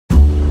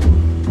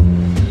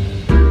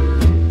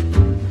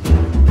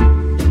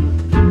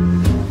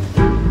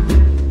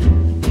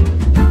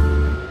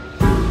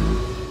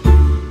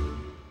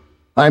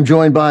I'm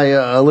joined by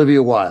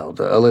Olivia Wilde.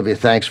 Olivia,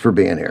 thanks for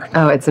being here.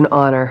 Oh, it's an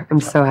honor.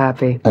 I'm so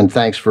happy. And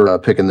thanks for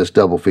picking this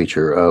double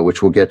feature,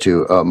 which we'll get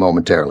to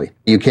momentarily.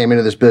 You came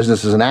into this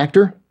business as an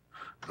actor.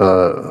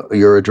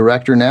 You're a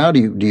director now. Do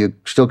you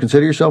still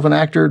consider yourself an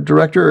actor,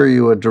 director, or are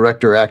you a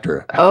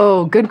director-actor?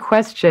 Oh, good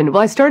question.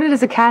 Well, I started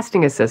as a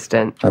casting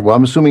assistant. Well,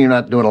 I'm assuming you're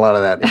not doing a lot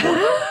of that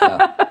anymore.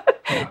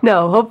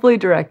 No, hopefully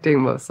directing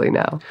mostly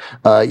now.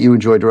 You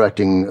enjoy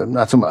directing,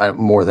 not so much,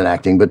 more than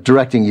acting, but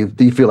directing,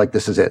 do you feel like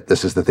this is it?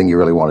 This is the thing you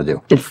really want to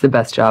do? It's the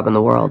best job in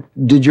the world.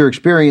 Did your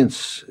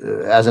experience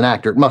as an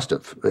actor, it must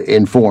have,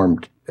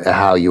 informed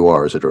how you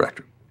are as a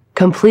director?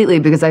 Completely,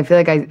 because I feel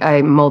like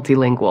I'm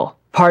multilingual.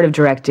 Part of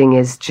directing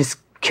is just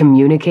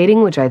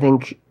communicating, which I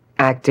think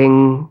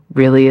acting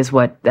really is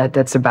what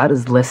that's about,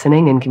 is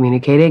listening and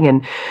communicating.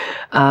 And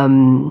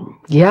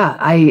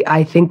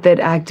I think that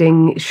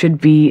acting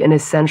should be an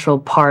essential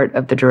part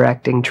of the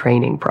directing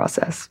training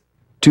process.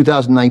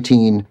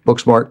 2019,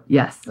 Booksmart.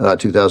 Yes.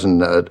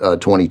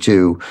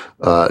 2022,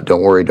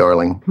 Don't Worry,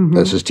 Darling. Mm-hmm.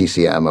 This is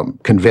TCM. I'm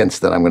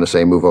convinced that I'm going to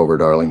say Move Over,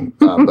 Darling.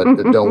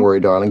 But Don't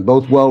Worry, Darling.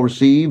 Both well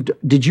received.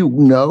 Did you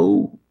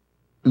know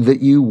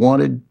that you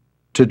wanted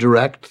to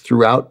direct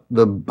throughout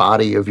the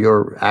body of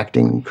your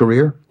acting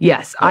career?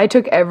 Yes, I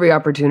took every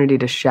opportunity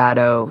to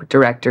shadow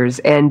directors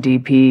and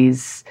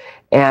DPs.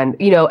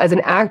 And, as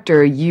an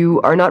actor,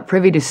 you are not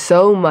privy to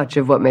so much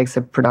of what makes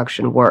a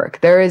production work.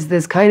 There is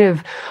this kind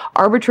of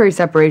arbitrary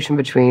separation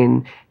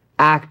between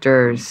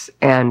actors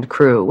and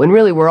crew, when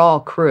really we're all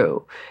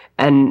crew.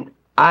 And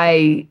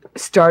I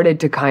started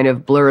to kind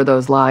of blur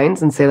those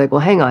lines and say, like,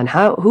 well, hang on,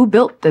 who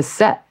built this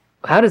set?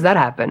 How does that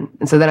happen?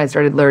 And so then I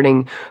started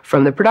learning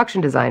from the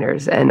production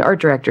designers and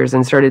art directors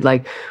and started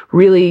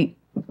really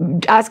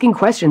asking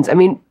questions. I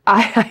mean,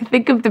 I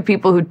think of the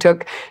people who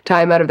took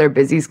time out of their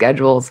busy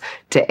schedules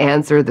to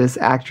answer this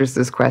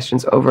actress's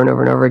questions over and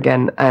over and over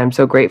again. I'm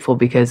so grateful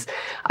because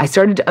I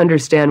started to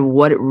understand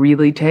what it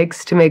really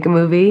takes to make a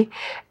movie.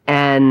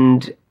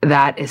 And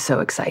that is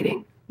so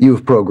exciting.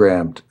 You've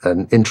programmed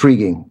an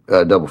intriguing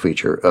double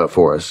feature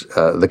for us.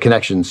 The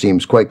connection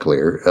seems quite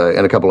clear.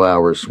 In a couple of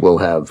hours, we'll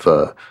have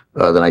the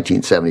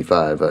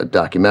 1975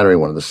 documentary,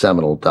 one of the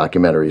seminal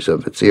documentaries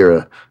of its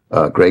era,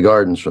 Grey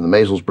Gardens from the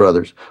Maysles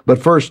brothers. But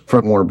first,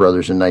 from Warner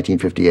Brothers in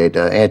 1958,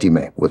 Auntie,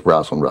 Mame with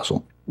Rosalind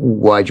Russell.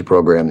 Why'd you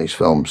program these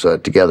films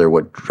together?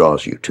 What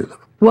draws you to them?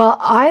 Well,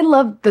 I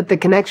love that the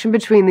connection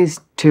between these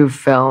two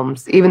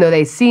films, even though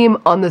they seem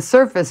on the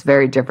surface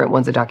very different.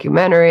 One's a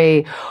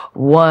documentary,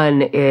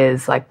 one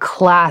is like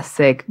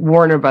classic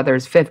Warner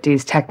Brothers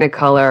 50s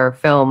Technicolor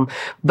film,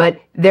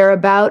 but they're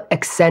about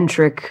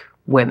eccentric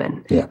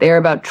women. Yeah. They're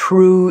about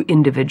true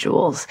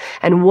individuals.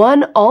 And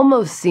one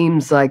almost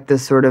seems like the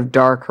sort of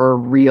darker,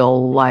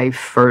 real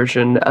life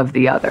version of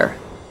the other.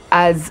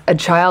 As a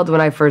child,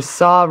 when I first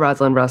saw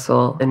Rosalind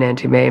Russell and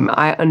Auntie Mame,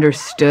 I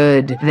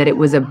understood that it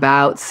was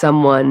about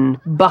someone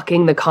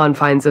bucking the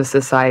confines of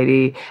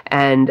society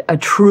and a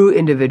true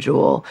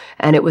individual.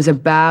 And it was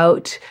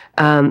about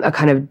a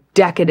kind of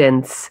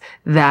decadence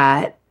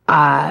that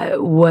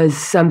was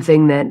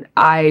something that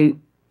I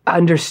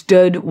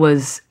understood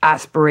was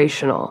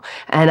aspirational.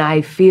 And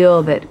I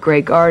feel that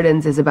Grey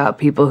Gardens is about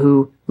people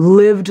who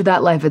lived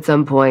that life at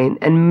some point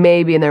and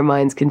maybe in their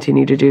minds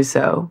continue to do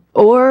so.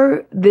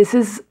 Or this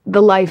is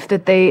the life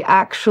that they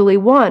actually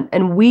want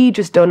and we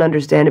just don't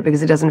understand it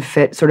because it doesn't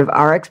fit sort of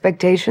our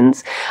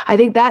expectations. I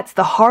think that's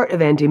the heart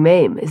of Auntie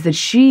Mame, is that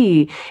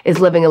she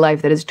is living a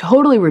life that is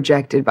totally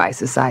rejected by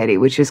society,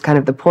 which is kind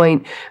of the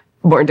point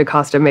Morton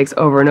DaCosta makes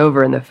over and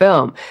over in the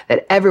film,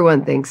 that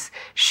everyone thinks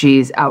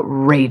she's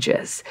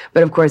outrageous.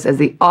 But of course, as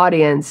the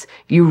audience,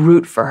 you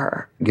root for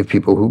her. Give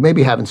people who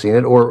maybe haven't seen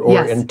it, or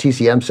yes, in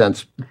TCM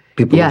sense,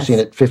 people yes, who've seen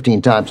it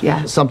 15 times,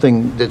 yes,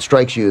 something that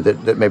strikes you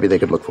that maybe they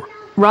could look for.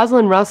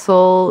 Rosalind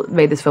Russell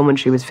made this film when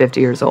she was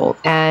 50 years old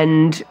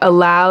and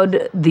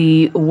allowed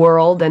the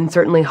world and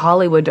certainly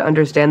Hollywood to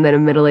understand that a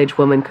middle-aged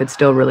woman could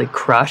still really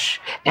crush.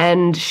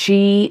 And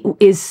she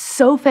is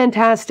so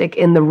fantastic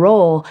in the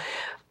role.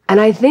 And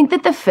I think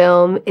that the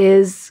film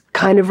is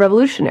kind of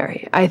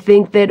revolutionary. I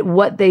think that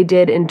what they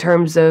did in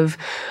terms of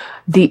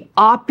the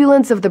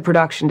opulence of the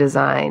production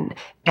design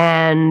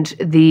and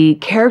the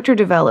character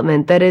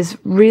development, that is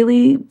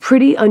really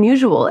pretty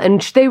unusual.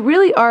 And they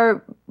really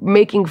are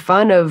making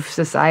fun of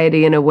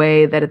society in a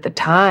way that at the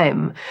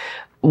time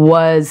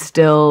was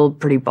still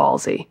pretty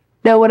ballsy.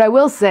 Now, what I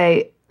will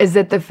say is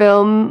that the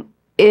film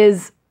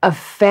is a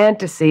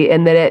fantasy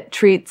in that it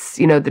treats,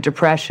 the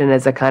Depression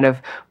as a kind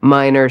of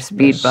minor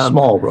speed bump.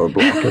 Small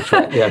roadblock, that's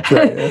right. Yeah, that's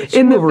right.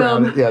 In the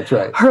film, yeah, that's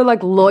right. Her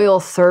loyal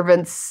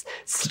servants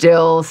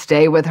still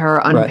stay with her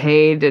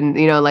unpaid, right, and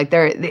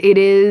it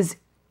is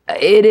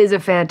a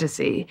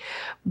fantasy.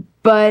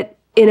 But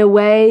in a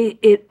way,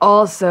 it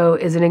also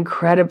is an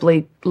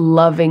incredibly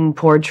loving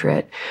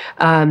portrait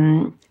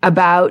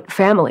about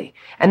family.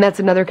 And that's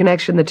another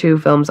connection the two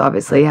films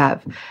obviously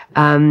have.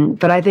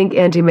 But I think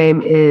Auntie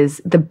Mame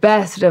is the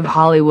best of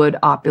Hollywood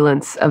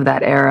opulence of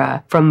that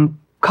era. From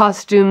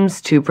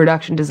costumes to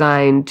production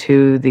design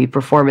to the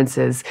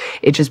performances,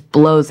 it just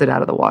blows it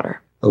out of the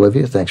water.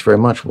 Olivia, thanks very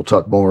much. We'll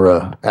talk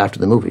more after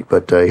the movie.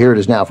 But here it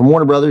is now from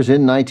Warner Brothers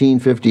in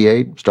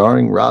 1958,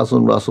 starring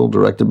Rosalind Russell,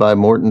 directed by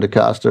Morton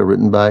DaCosta,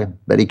 written by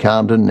Betty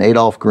Comden and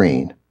Adolph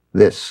Green.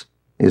 This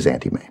is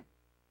Auntie Mame.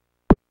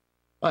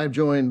 I'm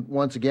joined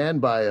once again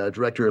by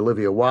director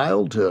Olivia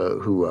Wilde,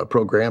 who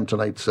programmed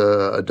tonight's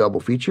a double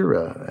feature,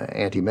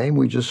 Auntie Mame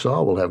we just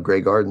saw. We'll have Grey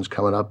Gardens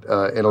coming up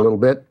in a little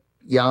bit.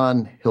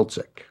 Jan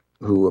Hiltzik,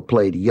 who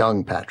played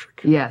young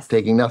Patrick. Yes.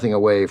 Taking nothing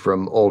away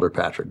from older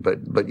Patrick,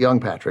 but young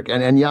Patrick.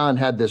 And Jan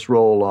had this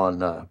role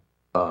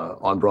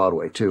on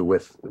Broadway, too,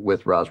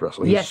 with Roz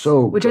Russell. He's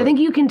so which good. I think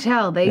you can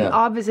tell. They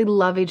obviously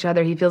love each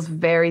other. He feels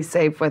very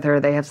safe with her.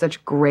 They have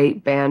such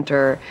great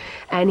banter.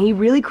 And he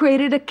really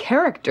created a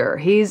character.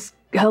 He's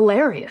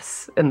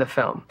hilarious in the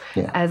film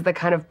as the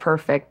kind of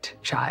perfect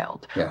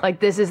child. Like,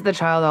 this is the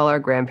child all our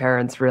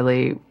grandparents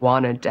really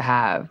wanted to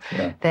have.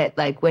 That,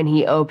 like, when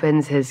he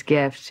opens his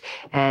gift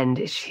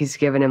and she's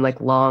given him,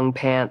 like, long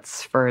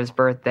pants for his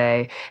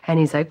birthday, and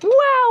he's like,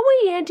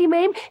 "Wowee, Auntie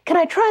Mame, can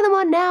I try them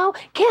on now?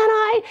 Can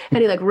I?"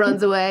 And he, like,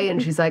 runs away, and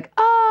she's like,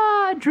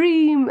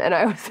 dream. And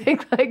I would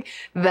think, like,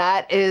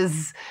 that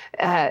is,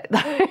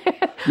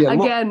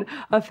 again,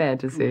 a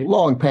fantasy.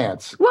 Long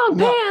pants. Long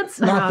pants!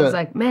 And I was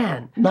like,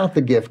 man. Not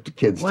the gift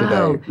kids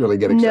today really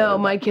get excited No,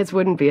 about. my kids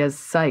wouldn't be as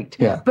psyched.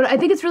 Yeah. But I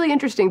think it's really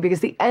interesting because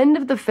the end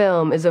of the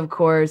film is, of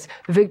course,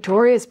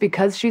 victorious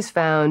because she's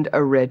found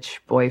a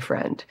rich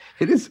boyfriend.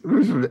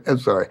 I'm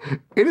sorry.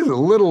 It is a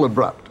little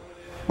abrupt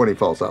when he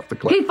falls off the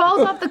cliff. He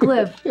falls off the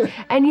cliff.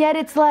 And yet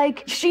it's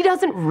like, she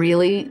doesn't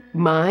really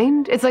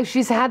mind. It's like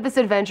she's had this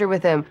adventure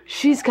with him.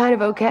 She's kind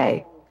of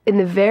okay. In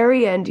the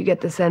very end, you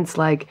get the sense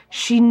like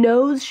she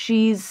knows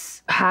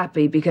she's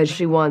happy because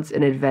she wants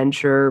an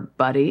adventure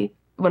buddy.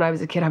 When I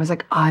was a kid, I was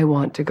like, I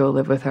want to go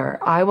live with her.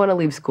 I want to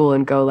leave school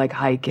and go, like,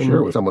 hiking.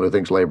 Sure, with someone who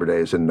thinks Labor Day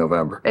is in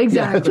November.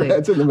 Exactly. Yeah,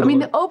 that's in the middle. I mean,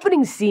 the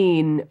opening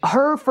scene,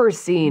 her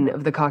first scene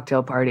of the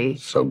cocktail party,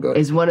 so good,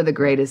 is one of the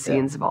greatest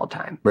scenes of all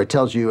time. Where it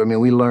tells you, I mean,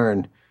 we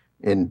learn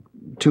in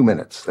 2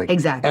 minutes, like,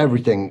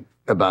 everything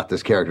about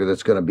this character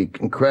that's going to be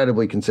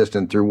incredibly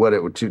consistent through what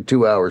it would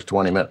 2 hours,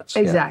 20 minutes.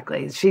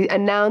 Exactly. She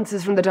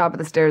announces from the top of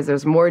the stairs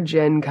there's more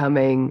gin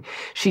coming.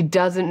 She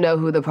doesn't know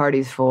who the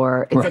party's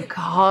for. It's a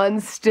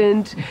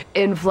constant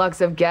influx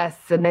of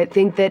guests. And I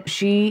think that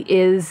she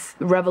is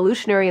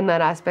revolutionary in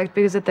that aspect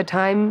because at the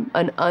time,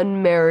 an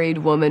unmarried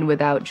woman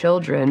without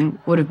children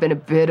would have been a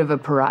bit of a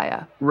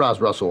pariah.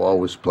 Roz Russell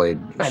always played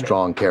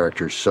strong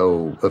characters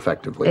so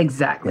effectively.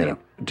 Exactly. You know,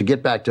 to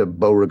get back to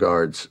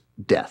Beauregard's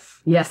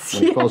death. Yes.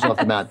 When he falls off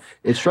the mountain.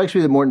 It strikes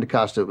me that Morton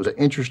DaCosta was an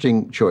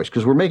interesting choice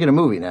because we're making a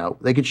movie now.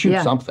 They could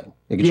shoot something.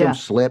 They could show him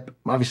slip.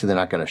 Obviously, they're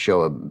not going to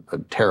show a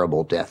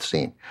terrible death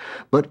scene.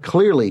 But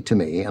clearly to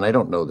me, and I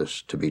don't know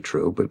this to be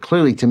true, but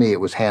clearly to me it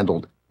was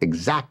handled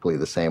exactly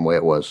the same way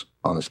it was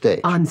on the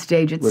stage. On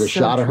stage, it's with a so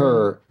shot of true.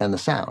 her and the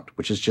sound,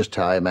 which is just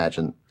how I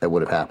imagine that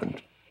would have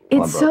happened.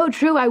 It's so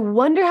true. I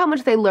wonder how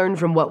much they learned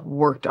from what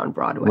worked on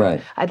Broadway.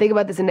 Right. I think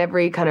about this in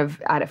every kind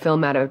of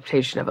film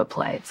adaptation of a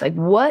play. It's like,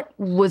 what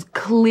was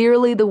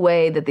clearly the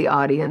way that the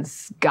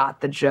audience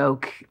got the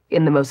joke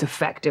in the most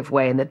effective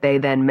way and that they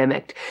then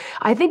mimicked?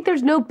 I think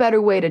there's no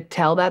better way to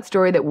tell that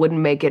story that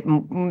wouldn't make it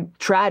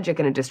tragic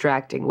in a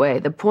distracting way.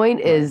 The point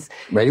is...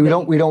 Right. We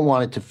don't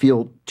want it to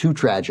feel too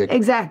tragic.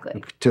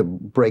 Exactly. To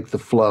break the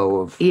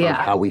flow of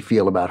how we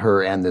feel about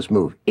her and this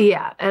movie.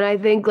 Yeah. And I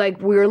think, like,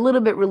 we were a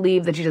little bit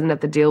relieved that she doesn't have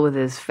to deal with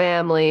his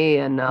family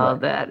and all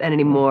that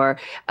anymore.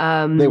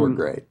 They were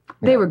great.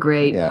 They were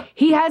great. Yeah.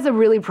 He has a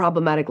really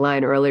problematic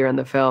line earlier in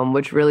the film,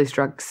 which really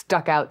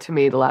stuck out to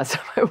me the last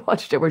time I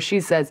watched it, where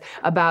she says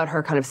about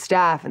her kind of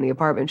staff in the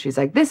apartment, she's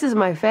like, "This is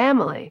my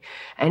family."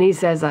 And he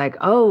says, like,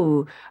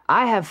 "Oh,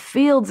 I have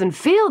fields and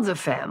fields of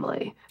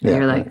family." And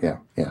you're like,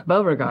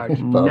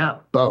 Beauregard, no.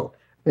 Beau.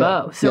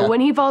 Yeah. So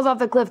when he falls off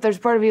the cliff, there's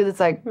part of you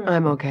that's like,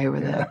 I'm okay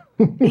with it.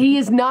 He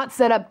is not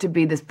set up to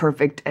be this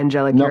perfect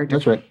angelic character.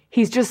 That's right.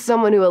 He's just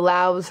someone who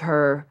allows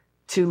her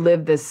to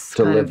live this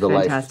kind of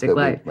fantastic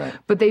life.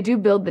 But they do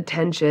build the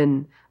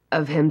tension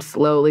of him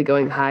slowly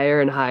going higher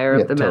and higher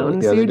up the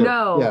mountain. So you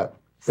know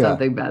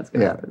something bad's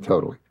going to happen. Yeah,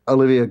 totally.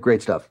 Olivia,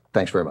 great stuff.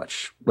 Thanks very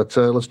much. Let's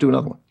do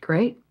another one.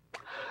 Great.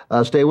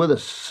 Stay with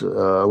us.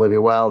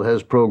 Olivia Wilde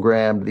has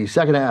programmed the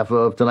second half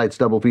of tonight's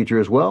double feature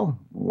as well.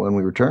 When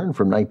we return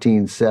from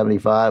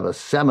 1975, a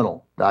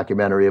seminal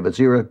documentary of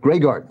its era, Grey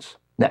Gardens,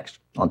 next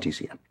on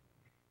TCM.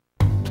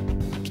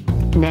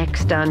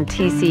 Next on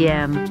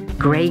TCM,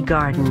 Grey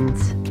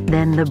Gardens,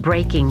 then The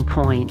Breaking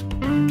Point,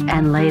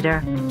 and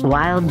later,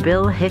 Wild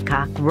Bill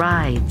Hickok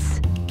Rides.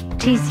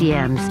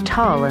 TCM's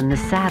Tall in the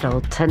Saddle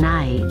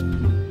tonight.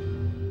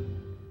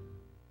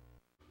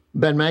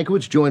 Ben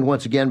Mankiewicz, joined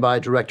once again by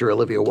director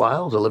Olivia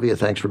Wilde. Olivia,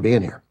 thanks for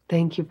being here.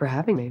 Thank you for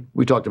having me.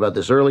 We talked about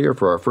this earlier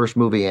for our first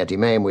movie, Auntie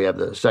Mame. We have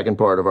the second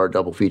part of our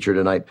double feature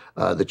tonight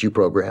that you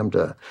programmed,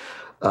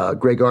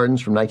 Grey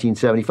Gardens from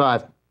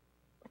 1975.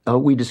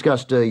 We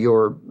discussed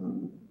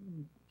you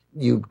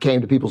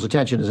came to people's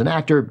attention as an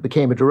actor,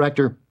 became a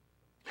director.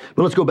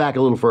 But let's go back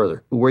a little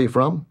further. Where are you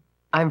from?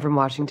 I'm from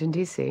Washington,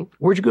 D.C.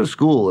 Where'd you go to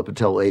school up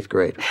until 8th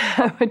grade?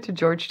 I went to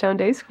Georgetown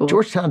Day School.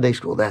 Georgetown Day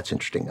School. That's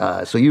interesting.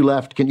 So you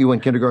left, you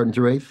went kindergarten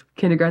through 8th?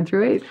 Kindergarten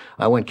through 8th.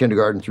 I went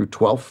kindergarten through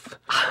 12th.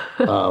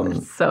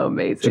 So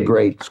amazing. It's a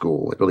great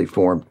school. It really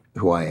formed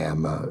who I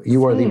am.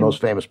 You are the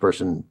most famous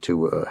person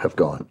to have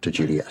gone to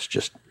GDS,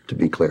 just to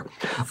be clear.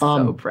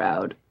 So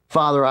proud.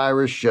 Father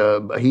Irish,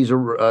 he's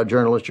a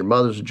journalist. Your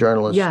mother's a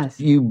journalist. Yes.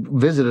 You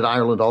visited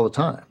Ireland all the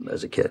time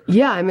as a kid.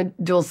 Yeah, I'm a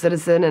dual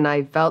citizen, and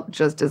I felt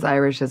just as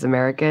Irish as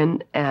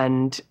American.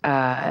 And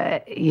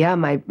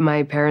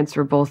my parents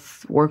were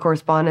both war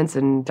correspondents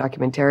and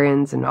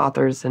documentarians and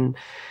authors, and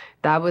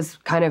that was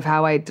kind of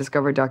how I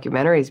discovered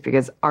documentaries,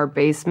 because our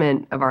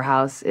basement of our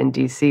house in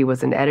D.C.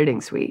 was an editing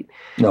suite.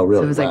 No,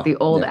 really? So it was like the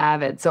old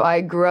Avid. So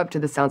I grew up to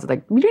the sounds of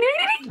like...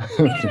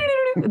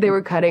 They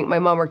were cutting. My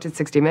mom worked at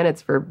 60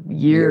 Minutes for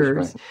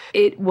years. Right.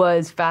 It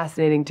was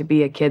fascinating to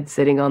be a kid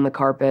sitting on the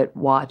carpet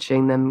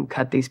watching them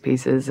cut these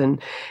pieces.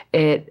 And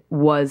it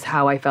was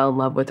how I fell in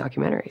love with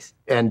documentaries.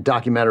 And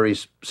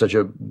documentaries, such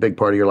a big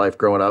part of your life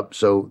growing up.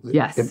 So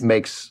yes. It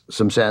makes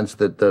some sense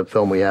that the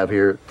film we have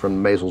here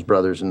from the Maysles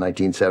brothers in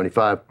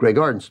 1975, Grey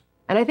Gardens.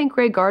 And I think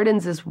Grey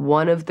Gardens is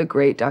one of the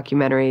great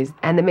documentaries.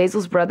 And the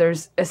Maysles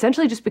brothers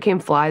essentially just became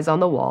flies on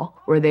the wall,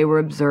 where they were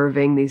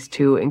observing these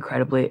two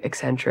incredibly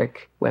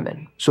eccentric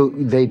women. So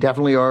they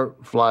definitely are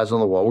flies on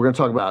the wall. We're going to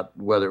talk about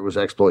whether it was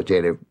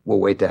exploitative.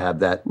 We'll wait to have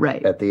that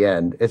at the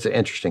end. It's an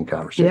interesting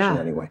conversation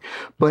anyway.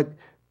 But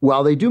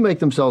while they do make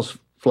themselves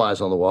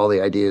flies on the wall,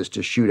 the idea is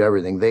to shoot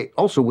everything. They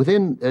also,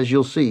 as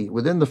you'll see,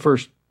 within the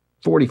first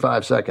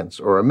 45 seconds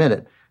or a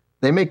minute,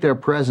 they make their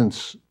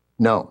presence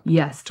known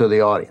to the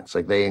audience.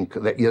 Like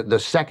the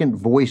second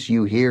voice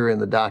you hear in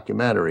the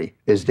documentary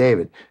is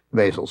David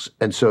Maysles.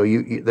 And so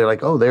they're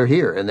like, oh, they're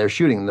here and they're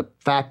shooting. And the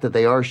fact that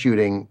they are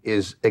shooting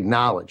is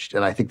acknowledged.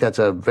 And I think that's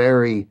a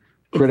very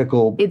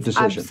critical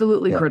decision. It's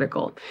absolutely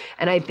critical.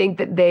 And I think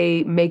that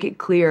they make it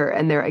clear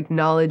and they're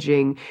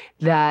acknowledging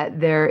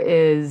that there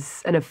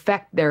is an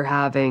effect they're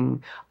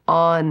having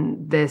on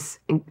this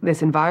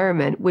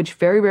environment, which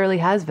very rarely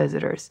has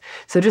visitors.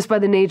 So just by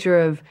the nature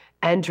of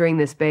entering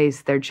the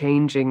space, they're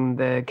changing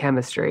the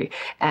chemistry.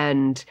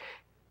 And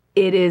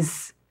it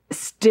is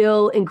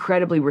still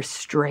incredibly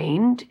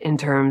restrained in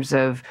terms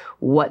of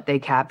what they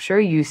capture.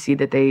 You see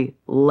that they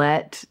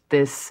let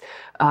this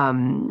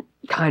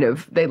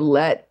they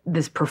let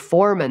this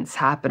performance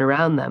happen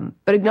around them,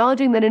 but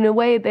acknowledging that in a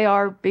way they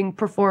are being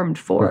performed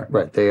for.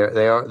 Right. They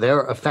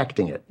are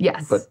affecting it.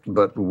 Yes.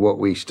 But what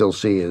we still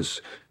see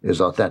is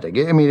authentic.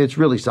 I mean, it's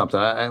really something.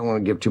 I don't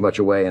want to give too much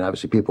away, and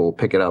obviously people will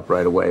pick it up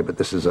right away. But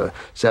this is a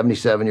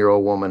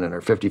 77-year-old woman and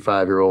her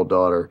 55-year-old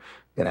daughter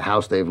in a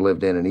house they've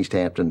lived in East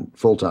Hampton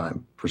full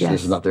time.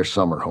 This is not their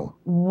summer home.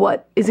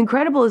 What is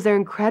incredible is they're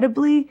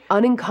incredibly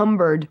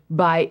unencumbered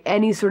by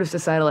any sort of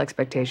societal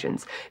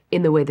expectations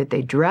in the way that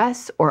they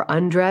dress or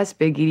undress.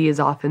 Big Edie is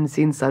often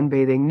seen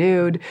sunbathing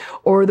nude,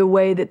 or the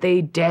way that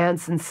they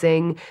dance and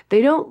sing.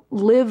 They don't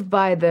live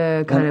by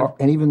the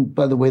and even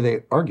by the way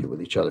they argue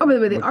with each other. Oh, by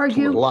the way they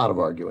argue. A lot of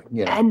arguing.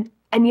 Yeah.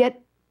 And yet,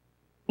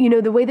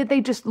 the way that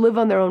they just live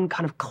on their own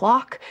kind of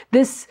clock.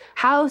 This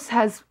house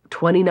has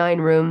 29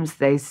 rooms.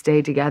 They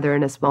stay together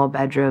in a small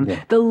bedroom.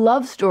 Yeah. The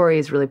love story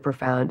is really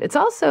profound. It's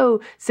also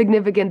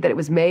significant that it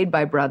was made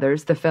by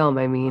brothers, the film,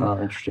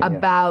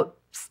 about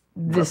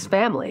this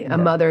family, a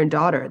mother and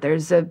daughter.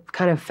 There's a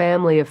kind of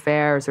family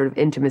affair, sort of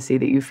intimacy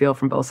that you feel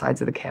from both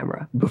sides of the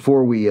camera.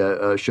 Before we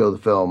show the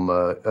film,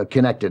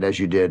 connected as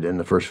you did in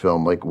the first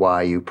film, like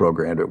why you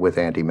programmed it with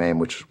Auntie Mame,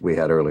 which we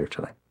had earlier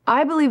tonight.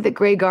 I believe that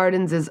Grey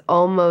Gardens is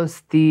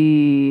almost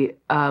the,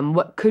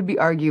 what could be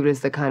argued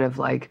as the kind of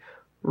like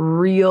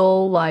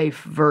real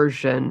life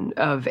version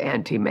of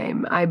Auntie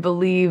Mame. I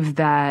believe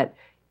that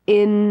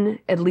in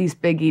at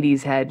least Big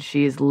Edie's head,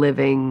 she is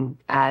living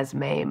as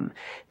Mame.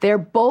 They're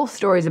both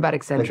stories about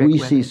eccentric women.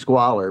 Like see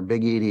squalor.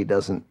 Big Edie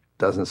doesn't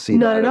see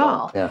Not that at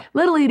all. Yeah.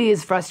 Little Edie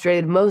is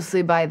frustrated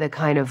mostly by the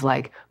kind of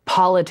like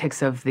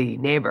politics of the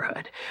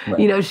neighborhood.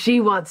 Right.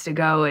 She wants to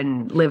go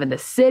and live in the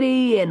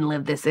city and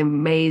live this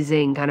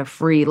amazing kind of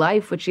free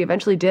life, which she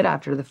eventually did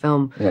after the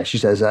film. Yeah, she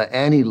says,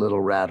 any little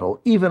rat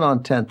hole, even on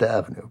 10th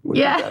Avenue, would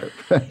be better.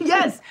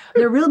 Yes,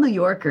 they're real New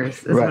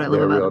Yorkers, is what I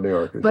love about real New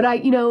Yorkers.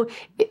 But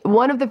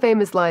one of the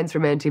famous lines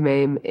from Auntie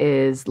Mame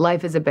is,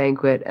 life is a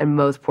banquet and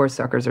most poor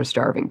suckers are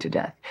starving to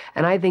death.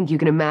 And I think you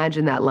can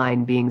imagine that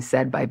line being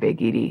said by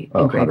Big Edie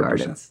in Grey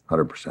Gardens.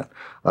 100%.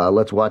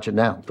 Let's watch it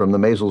now. From the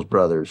Maysles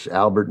brothers,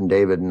 Albert and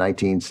David, in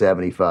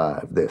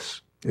 1975.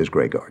 This is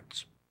Grey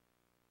Gardens.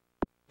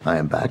 I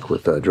am back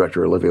with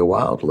director Olivia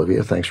Wilde.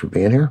 Olivia, thanks for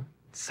being here.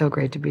 So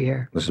great to be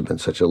here. This has been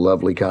such a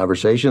lovely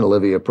conversation.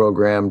 Olivia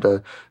programmed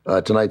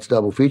tonight's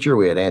double feature.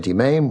 We had Auntie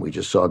Mame. We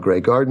just saw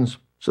Grey Gardens.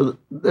 So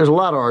there's a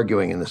lot of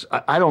arguing in this.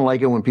 I don't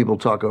like it when people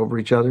talk over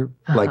each other.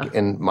 Like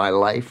in my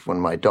life, when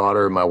my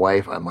daughter and my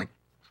wife, I'm like,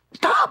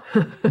 stop!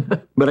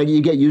 But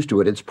you get used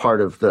to it. It's part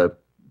of the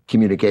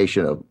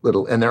communication of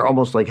little, and they're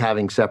almost like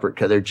having separate,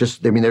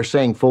 they're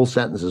saying full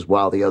sentences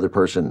while the other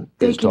person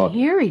is talking. They can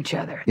hear each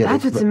other. Yeah,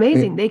 That's what's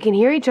amazing. They can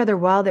hear each other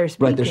while they're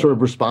speaking. Right, they're sort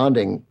of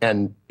responding,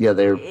 and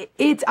they're...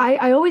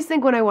 I always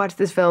think when I watch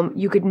this film,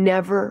 you could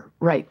never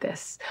write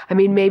this. I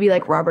mean, maybe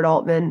like Robert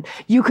Altman.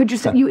 You could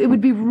just, it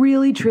would be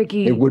really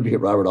tricky. It would be a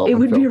Robert Altman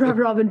film. It would be a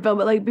Robert Altman film,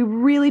 but like, it'd be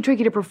really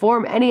tricky to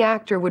perform. Any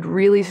actor would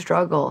really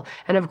struggle.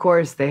 And of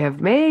course, they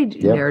have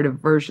made narrative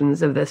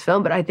versions of this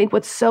film, but I think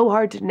what's so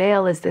hard to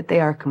nail is that they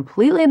are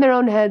completely in their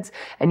own heads,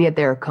 and yet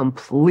they're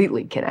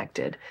completely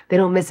connected. They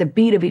don't miss a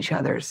beat of each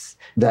other's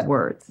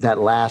words. That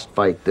last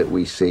fight that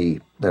we see,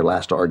 their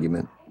last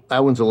argument,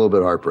 that one's a little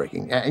bit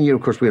heartbreaking. And,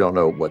 of course, we don't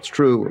know what's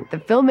true. The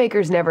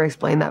filmmakers never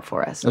explain that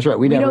for us. That's right.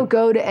 We don't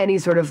go to any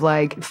sort of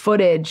like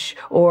footage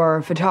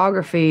or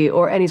photography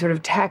or any sort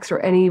of text or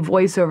any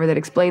voiceover that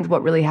explains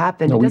what really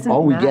happened. No, it doesn't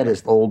all matter. we get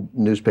is old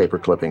newspaper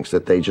clippings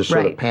that they just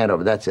sort of pan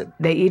over. That's it.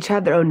 They each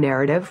had their own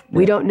narrative.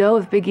 We don't know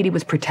if Big Edie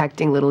was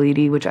protecting Little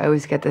Edie, which I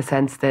always get the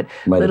sense that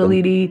Little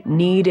Edie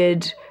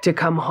needed to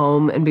come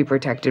home and be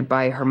protected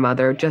by her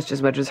mother just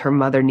as much as her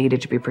mother needed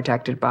to be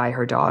protected by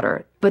her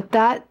daughter. But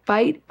that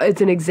fight, it's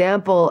an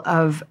example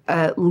of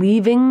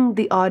leaving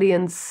the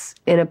audience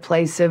in a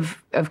place of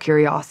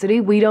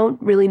curiosity. We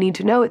don't really need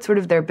to know. It's sort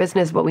of their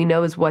business. What we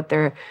know is what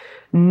their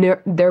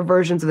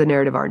versions of the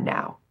narrative are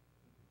now.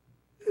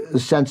 The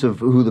sense of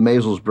who the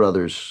Maisels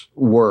brothers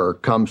were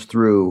comes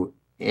through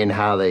in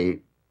how they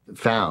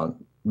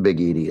found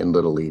Big Edie and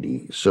Little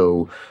Edie.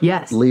 So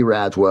Lee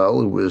Radswell,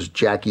 who was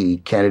Jackie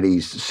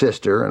Kennedy's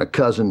sister and a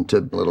cousin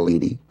to Little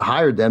Edie,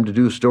 hired them to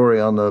do a story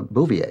on the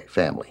Bouvier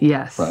family.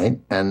 Yes. Right?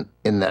 And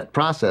in that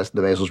process,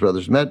 the Maisels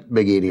brothers met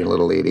Big Edie and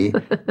Little Edie,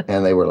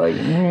 and they were like,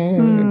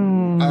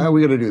 how are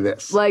we going to do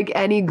this? Like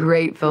any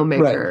great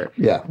filmmaker,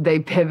 they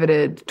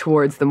pivoted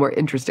towards the more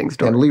interesting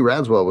story. And Lee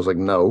Radswell was like,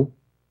 no,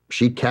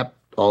 she kept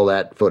all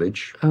that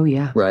footage. Oh,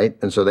 yeah. Right?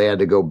 And so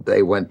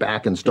they went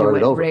back and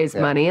started over. Raised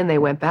money and they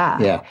went back.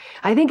 Yeah.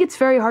 I think it's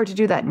very hard to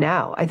do that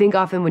now. I think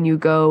often when you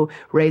go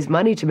raise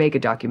money to make a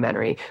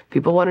documentary,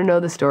 people want to know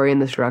the story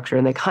and the structure,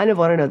 and they kind of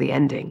want to know the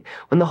ending,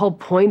 when the whole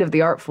point of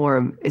the art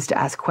form is to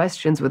ask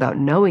questions without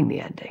knowing the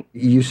ending.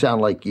 You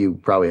sound like you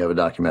probably have a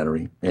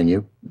documentary in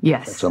you.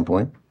 Yes. At some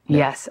point.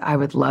 Yes, I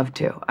would love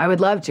to.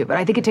 But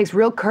I think it takes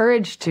real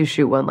courage to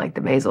shoot one like the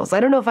Maisels. I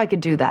don't know if I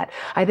could do that.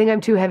 I think I'm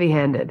too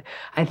heavy-handed.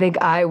 I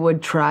think I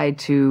would try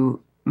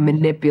to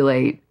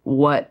manipulate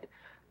what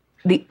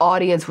the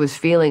audience was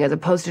feeling as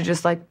opposed to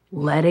just like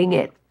letting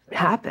it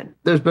happen.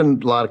 There's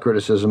been a lot of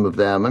criticism of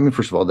them. I mean,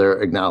 first of all,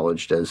 they're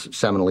acknowledged as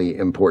seminally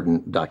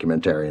important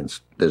documentarians.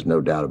 There's no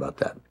doubt about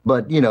that.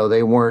 But,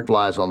 they weren't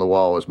flies on the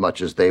wall as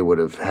much as they would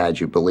have had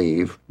you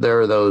believe. There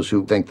are those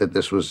who think that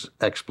this was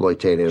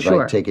exploitative.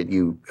 Sure. I take it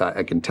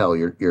I can tell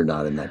you're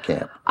not in that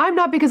camp. I'm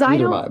not, because I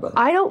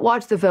don't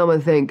watch the film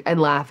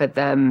and laugh at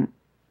them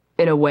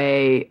in a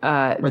way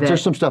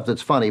there's some stuff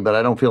that's funny, but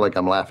I don't feel like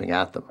I'm laughing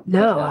at them.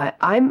 No,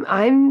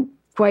 I'm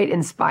quite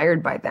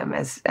inspired by them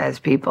as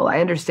people. I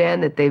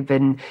understand that they've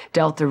been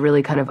dealt a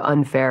really kind of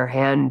unfair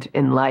hand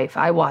in life.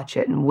 I watch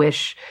it and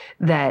wish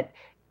that,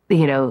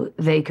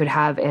 they could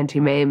have Auntie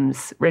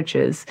Mame's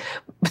riches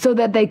so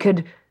that they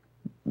could,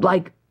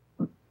 like,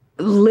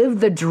 live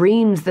the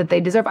dreams that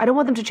they deserve. I don't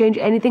want them to change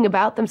anything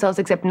about themselves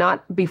except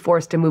not be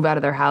forced to move out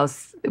of their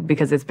house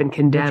because it's been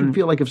condemned. Would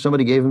you feel like if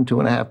somebody gave them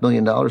 $2.5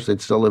 million,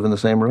 they'd still live in the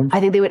same room? I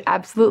think they would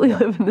absolutely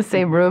live in the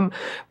same room,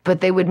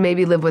 but they would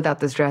maybe live without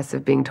the stress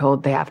of being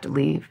told they have to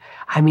leave.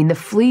 I mean, the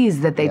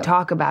fleas that they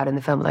talk about in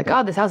the film, like,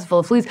 oh, this house is full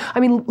of fleas.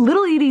 I mean,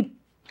 Little Edie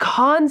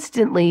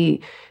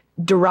constantly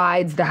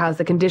derides the house,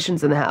 the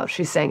conditions in the house.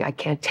 She's saying, I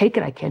can't take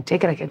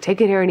it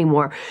here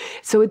anymore.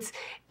 So it's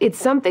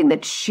something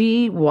that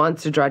she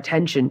wants to draw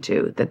attention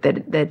to,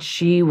 that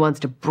she wants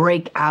to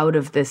break out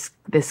of this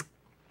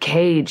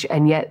cage,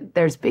 and yet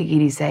there's Big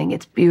Edie saying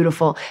it's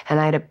beautiful,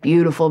 and I had a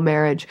beautiful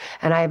marriage,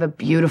 and I have a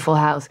beautiful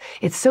house.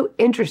 It's so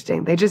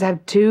interesting. They just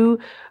have two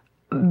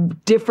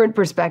different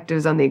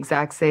perspectives on the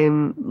exact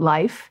same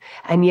life,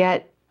 and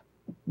yet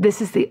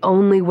this is the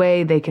only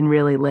way they can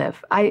really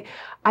live. I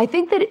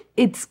think that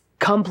it's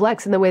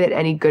complex in the way that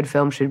any good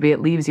film should be.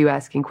 It leaves you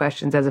asking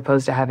questions as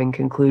opposed to having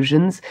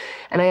conclusions.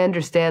 And I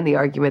understand the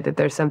argument that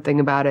there's something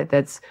about it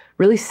that's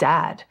really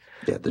sad.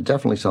 Yeah, there's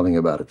definitely something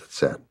about it that's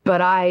sad.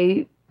 But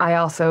I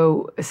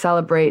also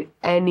celebrate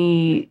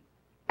any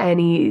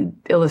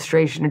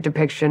illustration or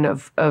depiction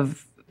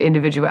of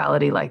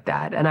individuality like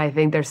that. And I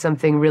think there's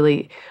something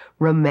really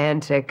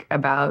romantic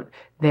about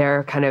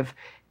their kind of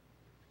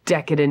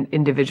decadent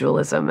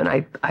individualism, and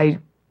I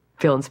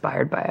feel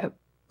inspired by it.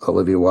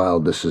 Olivia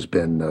Wilde, this has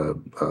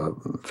been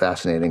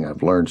fascinating.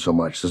 I've learned so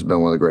much. This has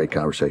been one of the great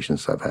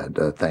conversations I've had.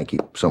 Thank you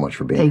so much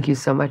for being here. Thank you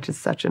so much. It's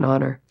such an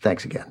honor.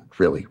 Thanks again.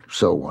 Really,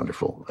 so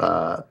wonderful.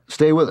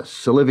 Stay with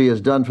us. Olivia is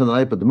done for the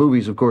night, but the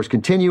movies, of course,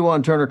 continue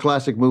on Turner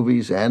Classic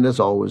Movies, and as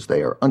always,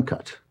 they are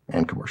uncut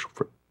and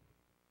commercial-free.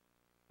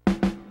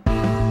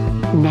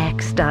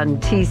 Next on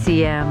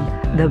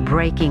TCM, The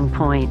Breaking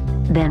Point,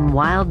 then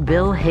Wild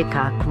Bill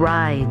Hickok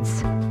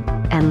Rides,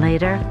 and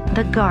later,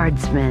 The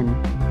Guardsman.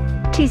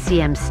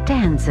 TCM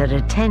stands at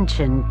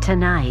attention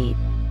tonight.